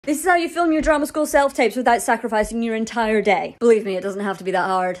This is how you film your drama school self-tapes without sacrificing your entire day. Believe me, it doesn't have to be that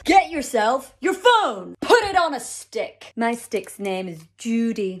hard. Get yourself your phone! Put it on a stick! My stick's name is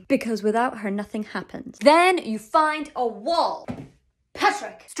Judi, because without her nothing happens. Then you find a wall.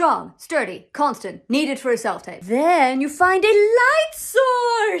 Patrick! Strong, sturdy, constant, needed for a self-tape. Then you find a light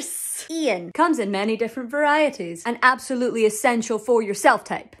source! Ian. Comes in many different varieties and absolutely essential for your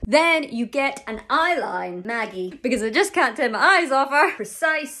self-tape. Then you get an eye line, Maggie, because I just can't take my eyes off her.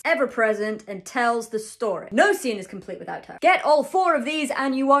 Precise, ever-present, and tells the story. No scene is complete without her. Get all 4 of these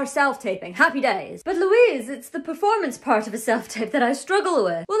and you are self-taping. Happy days. But Louise, it's the performance part of a self-tape that I struggle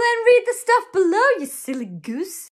with. Well then read the stuff below, you silly goose.